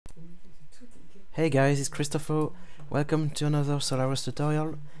Hey guys, it's Christopher. Welcome to another Solarus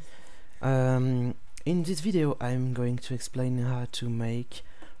tutorial. In this video I'm going to explain how to make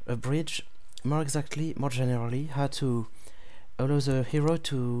a bridge, more generally, how to allow the hero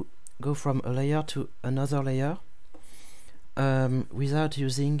to go from a layer to another layer without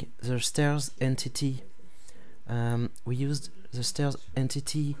using the stairs entity. We used the stairs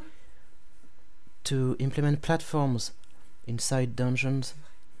entity to implement platforms inside dungeons,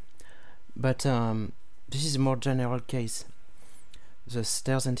 but this is a more general case. The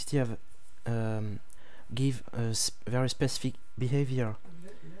stairs entity have give a very specific behavior.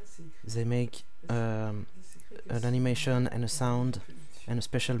 They make an animation and a sound and a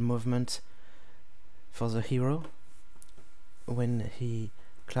special movement for the hero when he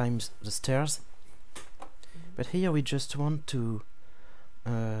climbs the stairs. But here we just want to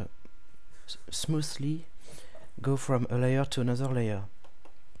smoothly go from a layer to another layer.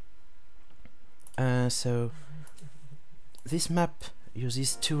 So this map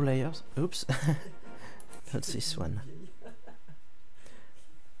uses two layers. Oops, not this one.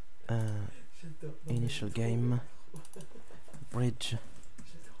 Initial game, bridge.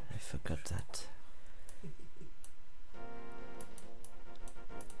 I forgot that.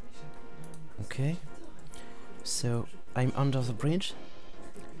 Okay, so I'm under the bridge.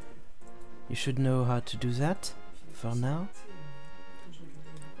 You should know how to do that for now.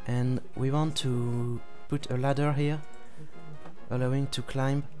 And we want to put a ladder here, allowing to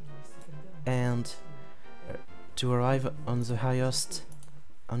climb and to arrive on the higher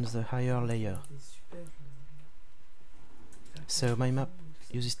layer. So my map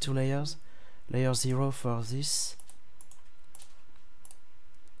uses two layers, layer 0 for this,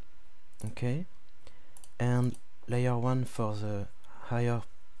 okay, and layer 1 for the higher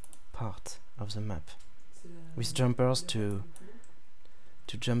part of the map, with jumpers to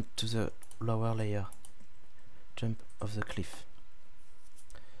jump to the lower layer, jump off the cliff.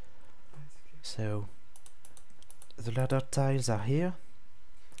 So the ladder tiles are here.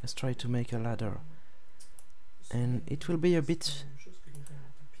 Let's try to make a ladder, and it will be a bit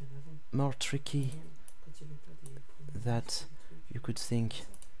more tricky than you could think.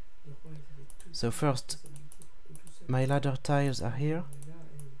 So first, my ladder tiles are here,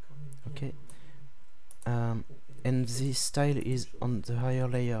 okay, and this tile is on the higher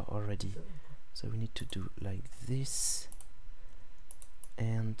layer already, so we need to do like this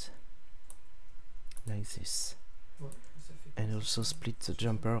and like this, and also split the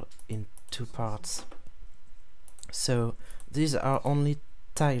jumper in two parts. So these are only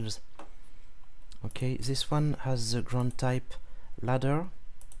tiles, okay. This one has the ground type ladder,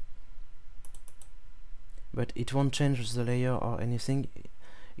 but it won't change the layer or anything.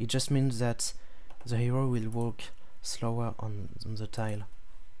 It just means that the hero will walk slower on the tile.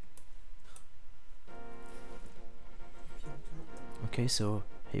 Okay, so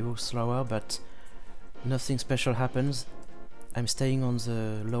he walks slower, but nothing special happens. I'm staying on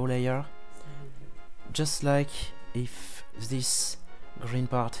the low layer, just like if this green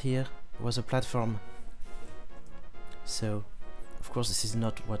part here was a platform. So, of course, this is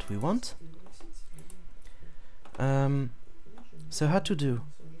not what we want. So how to do?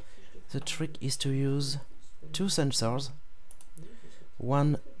 The trick is to use two sensors,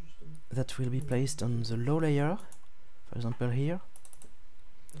 one that will be placed on the low layer, for example here,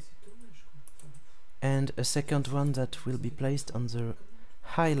 and a second one that will be placed on the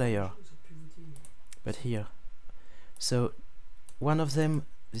high layer, but here. So one of them,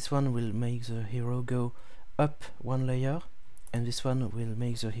 this one will make the hero go up one layer, and this one will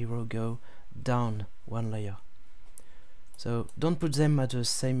make the hero go down one layer. So don't put them at the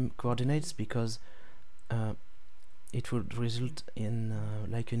same coordinates, because it would result in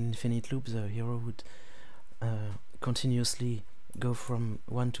like an infinite loop. The hero would continuously go from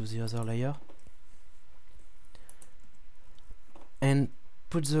one to the other layer. And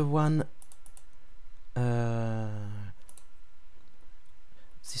put the one, this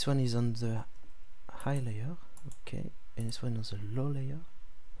one is on the high layer, okay, and this one on the low layer.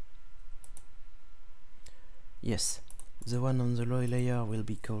 Yes, the one on the low layer will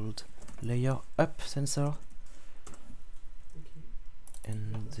be called layer up sensor,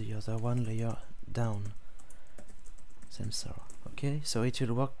 and the other one layer down sensor. Okay, so it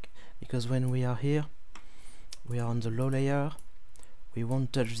will work, because when we are here, we are on the low layer. We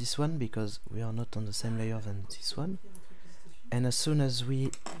won't touch this one because we are not on the same layer than this one, and as soon as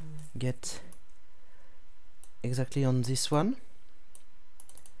we get exactly on this one,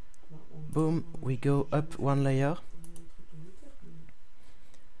 boom, we go up one layer,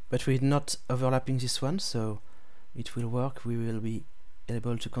 but we're not overlapping this one, so it will work. We will be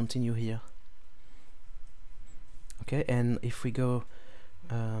able to continue here. Okay, and if we go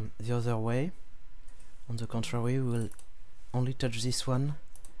the other way, on the contrary, we will only touch this one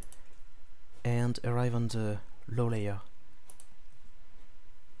and arrive on the low layer.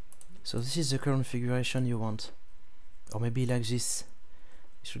 So this is the current configuration you want, or maybe like this,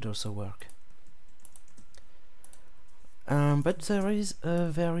 it should also work. But there is a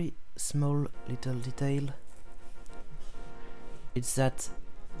very small little detail. It's that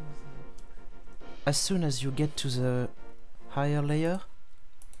as soon as you get to the higher layer,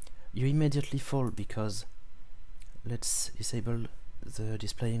 you immediately fall, because let's disable the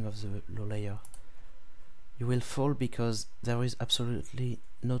displaying of the low layer. You will fall because there is absolutely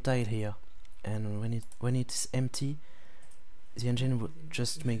no tile here, and when it's empty, the engine would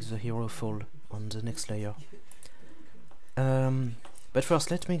just make the hero fall on the next layer. But first,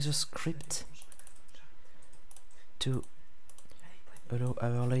 let's make the script to allow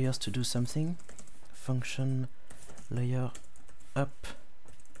our layers to do something. Function layer up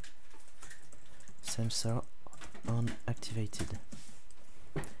sensor on activated.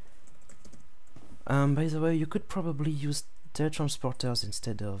 By the way, you could probably use teletransporters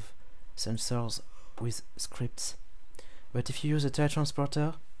instead of sensors with scripts, but if you use a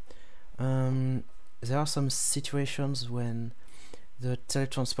teletransporter, there are some situations when the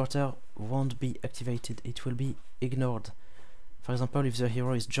teletransporter won't be activated, it will be ignored. For example, if the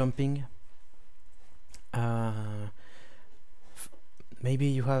hero is jumping, maybe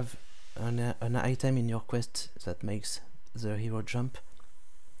you have an item in your quest that makes the hero jump.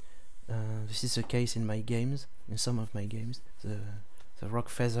 This is the case in my games, in some of my games, the rock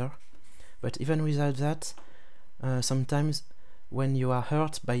feather. But even without that, sometimes when you are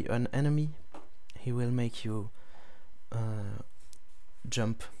hurt by an enemy, he will make you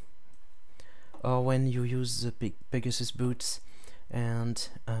jump. Or when you use the Pegasus boots and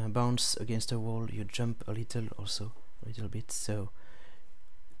bounce against a wall, you jump a little also, a little bit. So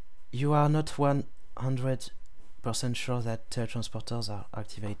you are not 100% sure that teletransporters are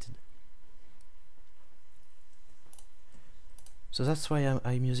activated. So that's why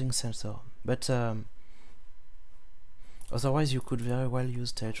I'm using sensor. But otherwise you could very well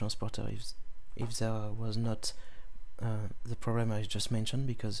use teletransporter if there was not the problem I just mentioned,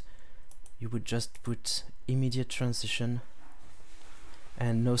 because you would just put immediate transition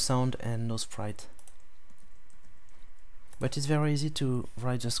and no sound and no sprite. But it's very easy to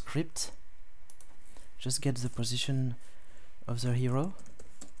write a script. Just get the position of the hero.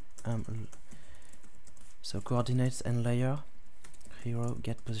 So coordinates and layer, hero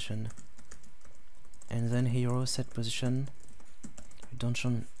get position, and then hero set position. You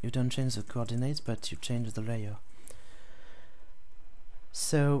don't change the coordinates, but you change the layer.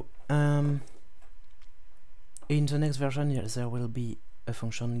 So in the next version, there will be a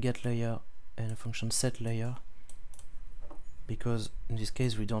function get layer and a function set layer, because in this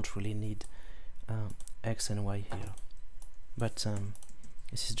case we don't really need X and Y here. But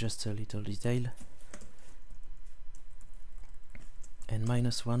this is just a little detail. And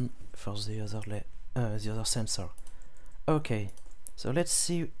 -1 for the other sensor. Okay, so let's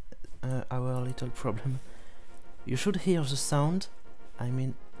see our little problem. You should hear the sound. I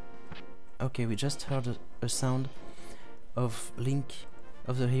mean, okay, we just heard a sound of Link,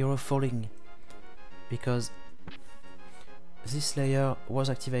 of the hero falling, because this layer was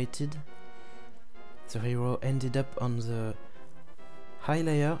activated. The hero ended up on the high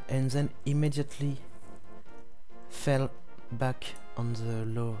layer and then immediately fell back on the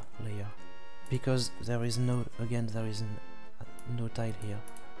low layer, because there is no tile here.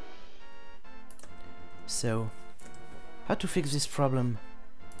 So how to fix this problem?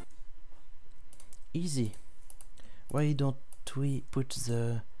 Easy. Why don't we put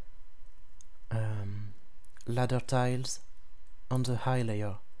the ladder tiles on the high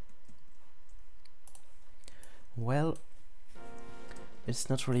layer? Well, it's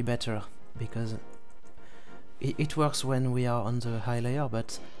not really better, because it works when we are on the high layer,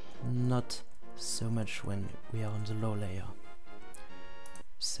 but not so much when we are on the low layer.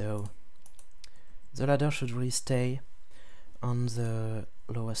 So the ladder should really stay on the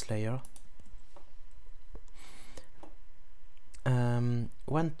lowest layer.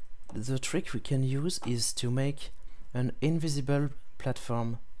 The trick we can use is to make an invisible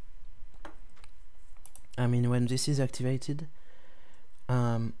platform. I mean, when this is activated,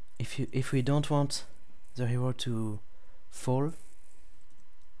 if we don't want the hero to fall,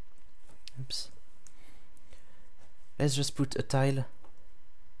 oops, let's just put a tile.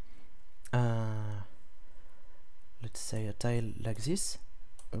 Let's say a tile like this.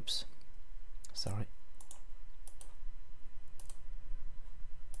 Oops, sorry.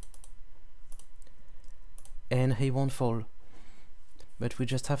 and he won't fall. But we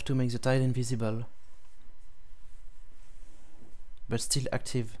just have to make the tile invisible, but still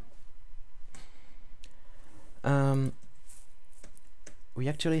active. We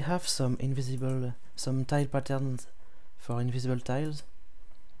actually have some tile patterns for invisible tiles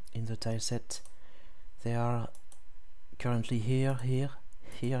in the tile set. They are currently here, here,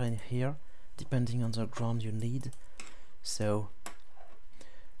 here, and here, depending on the ground you need. So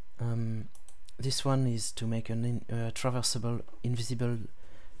this one is to make an traversable invisible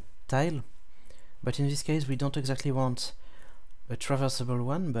tile, but in this case we don't exactly want a traversable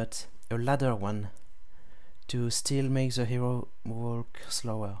one, but a ladder one, to still make the hero walk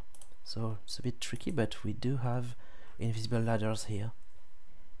slower. So it's a bit tricky, but we do have invisible ladders here.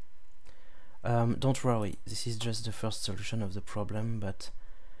 Don't worry, this is just the first solution of the problem, but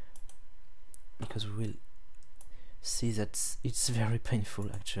because we will see that it's very painful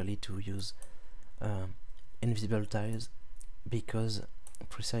actually to use invisible tiles, because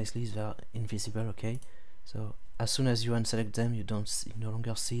precisely they are invisible. Okay, so as soon as you unselect them, you no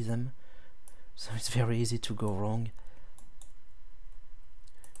longer see them, so it's very easy to go wrong.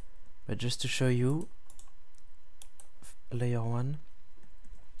 But just to show you, layer 1,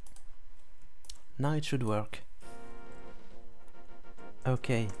 now it should work.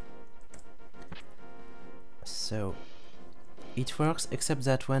 Okay, so it works, except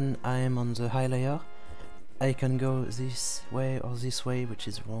that when I am on the high layer, I can go this way or this way, which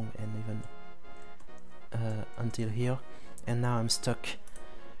is wrong, and even until here, and now I'm stuck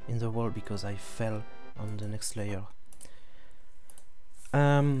in the wall because I fell on the next layer.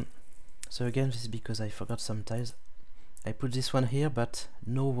 So again, this is because I forgot some tiles. I put this one here, but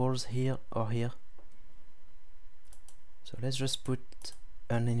no walls here or here. So let's just put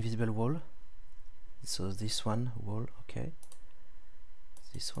an invisible wall. So this one wall, okay.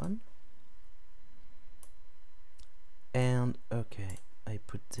 This one. And okay, I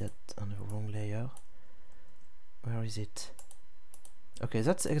put that on the wrong layer. Where is it? Okay,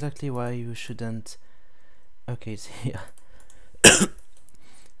 that's exactly why you shouldn't... Okay, it's here.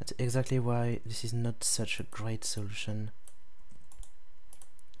 That's exactly why this is not such a great solution.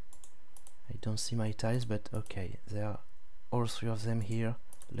 I don't see my tiles, but okay, there are all three of them here.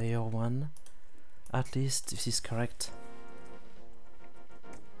 Layer 1. At least this is correct.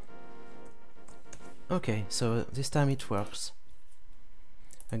 Okay, so this time it works.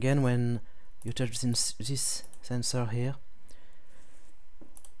 Again, when you touch this sensor here,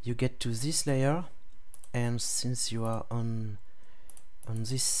 you get to this layer, and since you are on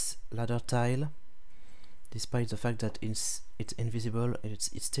this ladder tile, despite the fact that it's invisible, it's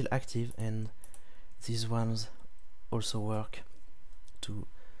still active, and these ones also work to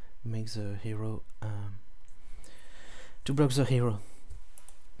make the hero to block the hero,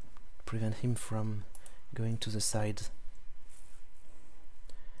 prevent him from going to the side.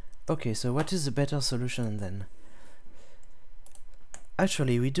 Okay, so what is the better solution then?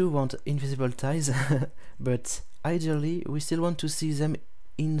 Actually, we do want invisible tiles, but ideally we still want to see them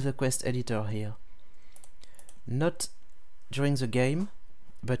in the quest editor here. Not during the game,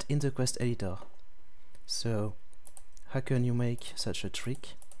 but in the quest editor. So, how can you make such a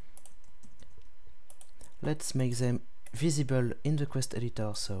trick? Let's make them visible in the quest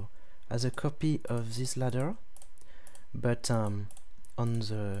editor, so as a copy of this ladder, but on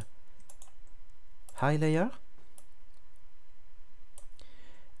the high layer,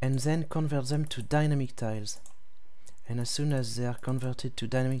 and then convert them to dynamic tiles. And as soon as they are converted to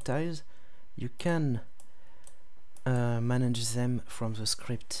dynamic tiles, you can manage them from the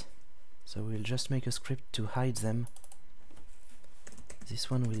script. So we'll just make a script to hide them. This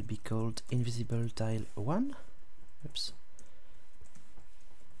one will be called invisible tile 1. Oops.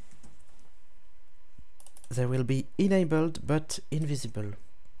 They will be enabled but invisible.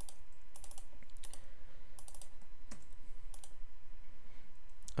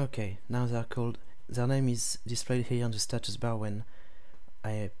 Okay, now they are called, their name is displayed here on the status bar when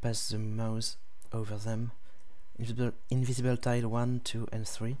I pass the mouse over them. Invisible tile 1, 2 and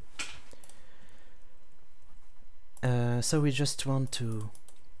 3. So we just want to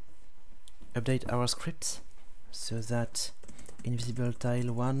update our script so that invisible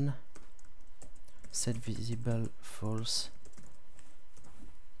tile 1 set visible false,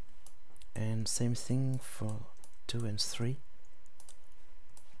 and same thing for 2 and 3.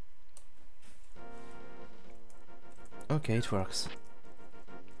 Okay, it works.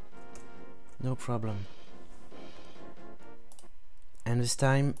 No problem. And this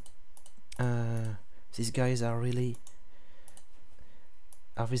time these guys are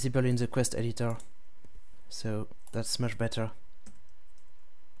visible in the quest editor, so that's much better.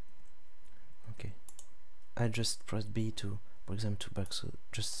 Okay, I just pressed B to bring them to back, so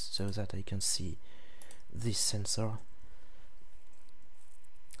just so that I can see this sensor.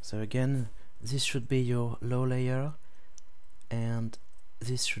 So again, this should be your low layer and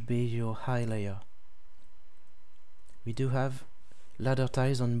this should be your high layer. We do have ladder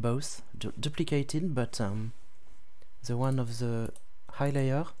tiles on both, duplicated, but the one of the high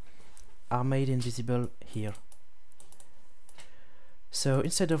layer are made invisible here. So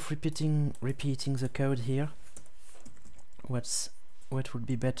instead of repeating the code here, what would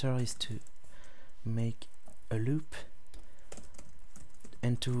be better is to make a loop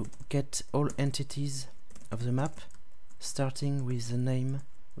and to get all entities of the map starting with the name,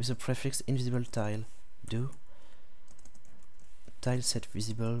 with the prefix invisible tile. Do tile set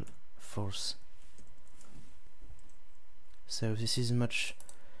visible false. So this is much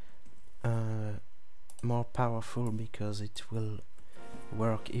more powerful because it will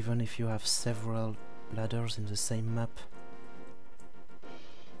work even if you have several ladders in the same map,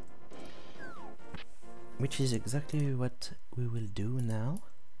 which is exactly what we will do now.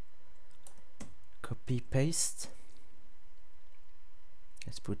 Copy paste.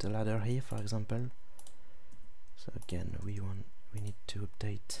 Let's put a ladder here, for example. So again, we need to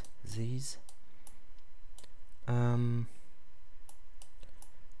update these.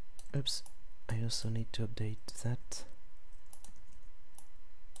 Oops, I also need to update that.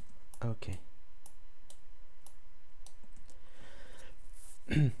 Okay.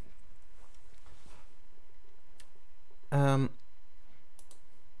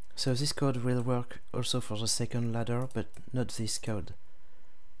 So this code will work also for the second ladder, but not this code.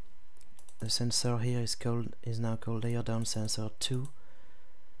 The sensor here is now called layer down sensor 2,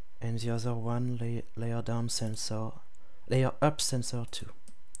 and the other one layer up sensor 2.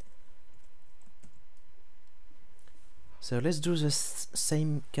 So let's do the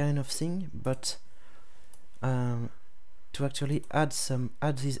same kind of thing, but to actually add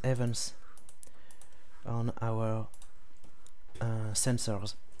these events on our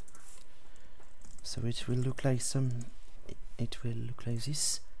sensors. So it will look like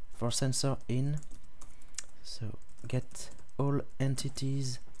this for sensor in. So get all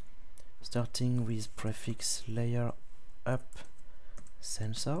entities starting with prefix layer up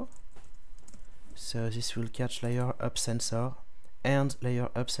sensor. So this will catch layer up sensor and layer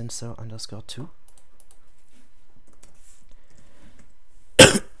up sensor underscore 2.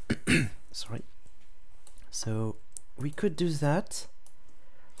 Sorry. So we could do that,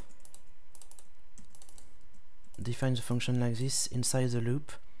 define the function like this inside the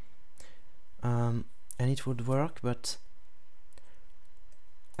loop, and it would work, but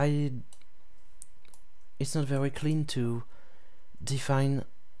it's not very clean to define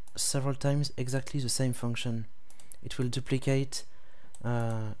several times exactly the same function. It will duplicate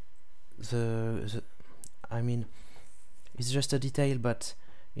I mean, it's just a detail, but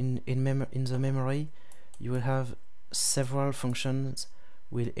in the memory you will have several functions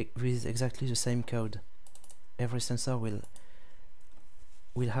with exactly the same code. Every sensor will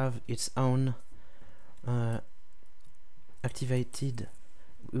have its own activated,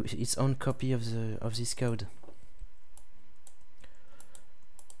 its own copy of this code.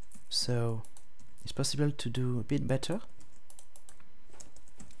 So it's possible to do a bit better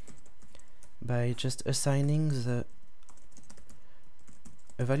by just assigning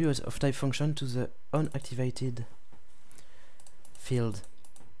a value of type function to the unactivated field.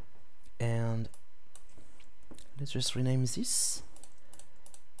 And let's just rename this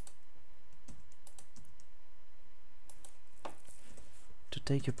to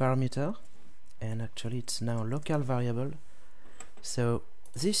take a parameter, and actually it's now a local variable. So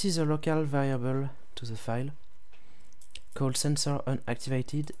this is a local variable to the file called sensor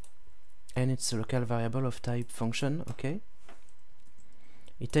unactivated, and it's a local variable of type function. Okay,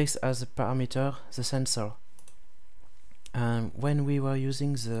 it takes as a parameter the sensor. When we were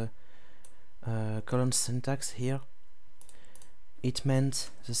using the colon syntax here, it meant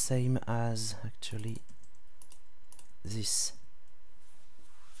the same as actually this.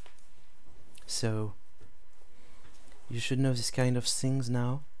 So you should know this kind of things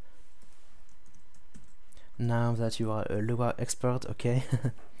now that you are a Lua expert, okay?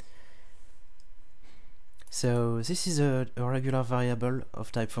 So this is a regular variable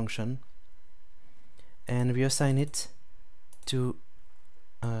of type function, and we assign it to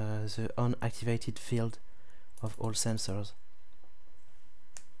the unactivated field of all sensors,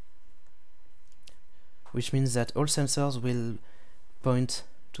 which means that all sensors will point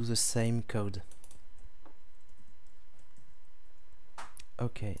to the same code.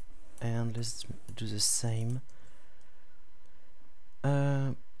 Okay, and let's do the same.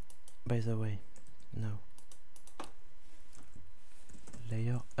 By the way, no.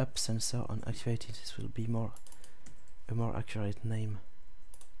 layer up sensor on activated. This will be a more accurate name.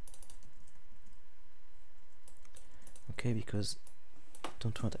 Okay, because I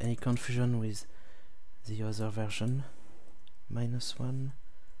don't want any confusion with the other version. -1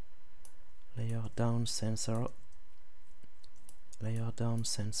 layer down sensor, layer down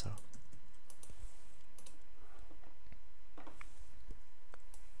sensor.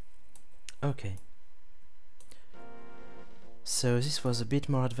 Okay, so this was a bit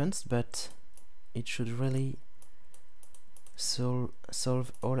more advanced, but it should really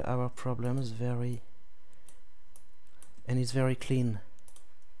solve all our problems and it's very clean.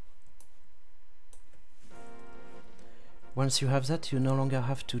 Once you have that, you no longer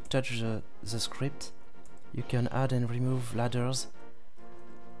have to touch the script. You can add and remove ladders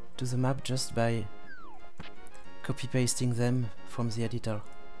to the map just by copy-pasting them from the editor.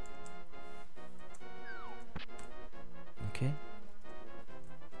 Okay.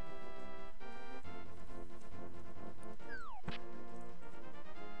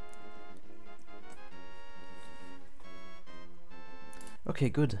 Okay,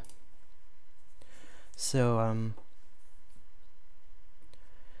 good. So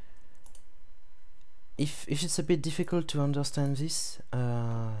if it's a bit difficult to understand this,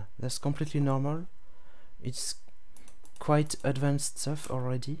 that's completely normal. It's quite advanced stuff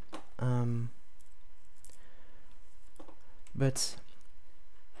already. But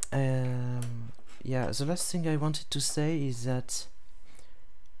yeah, the last thing I wanted to say is that,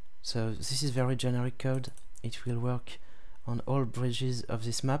 so this is very generic code. It will work on all bridges of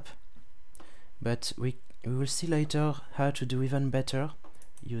this map, but we will see later how to do even better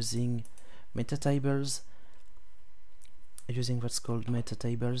using meta tables. Using what's called meta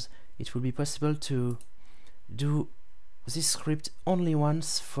tables, it will be possible to do this script only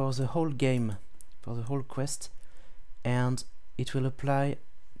once for the whole game, for the whole quest, and it will apply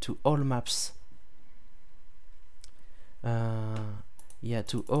to all maps. Yeah,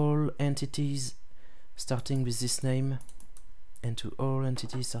 to all entities starting with this name, and to all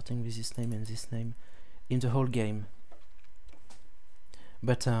entities starting with this name and this name in the whole game.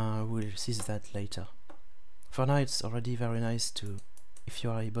 But we'll see that later. For now, it's already very nice if you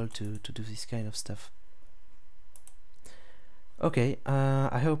are able to do this kind of stuff. Okay,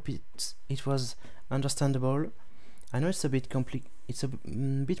 I hope it was understandable. I know it's a bit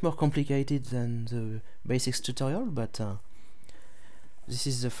bit more complicated than the basics tutorial, but this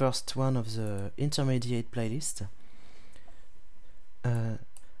is the first one of the intermediate playlist.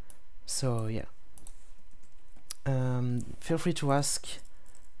 So yeah, feel free to ask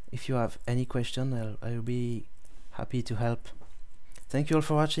if you have any question. I'll be happy to help. Thank you all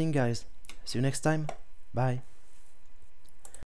for watching, guys. See you next time. Bye.